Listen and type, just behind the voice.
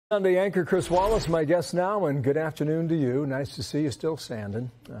Sunday anchor Chris Wallace, my guest now, and good afternoon to you. Nice to see you still standing.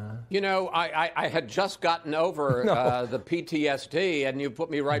 I had just gotten over the PTSD, and you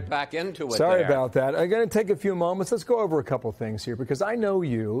put me right back into it. Sorry about that. I'm going to take a few moments. Let's go over a couple things here, because I know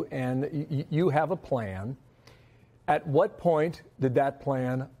you, and you have a plan. At what point did that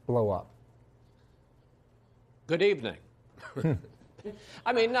plan blow up? Good evening.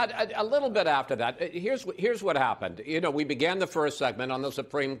 I mean, not a little bit after that. Here's what happened. We began the first segment on the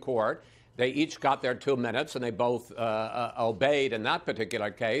Supreme Court. They each got their 2 minutes, and they both obeyed in that particular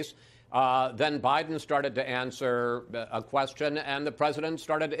case. Then Biden started to answer a question, and the president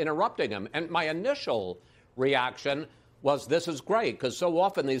started interrupting him. And my initial reaction was, this is great, because so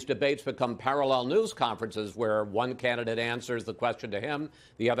often these debates become parallel news conferences where one candidate answers the question to him,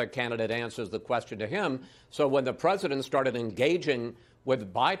 the other candidate answers the question to him. So when the president started engaging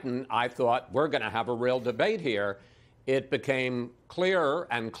with Biden, I thought, we're going to have a real debate here. It became clearer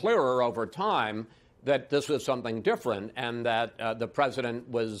and clearer over time that this was something different, and that the president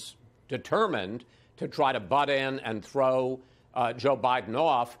was determined to try to butt in and throw Joe Biden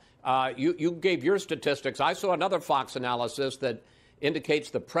off. You gave your statistics. I saw another Fox analysis that indicates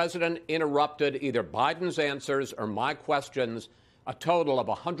the president interrupted either Biden's answers or my questions a total of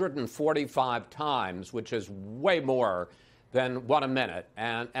 145 times, which is way more than 1 a minute.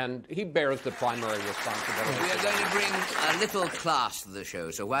 And he bears the primary responsibility. We are going to bring a little class to the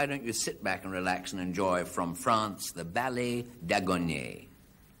show, so why don't you sit back and relax and enjoy from France, the Ballet d'Agogne.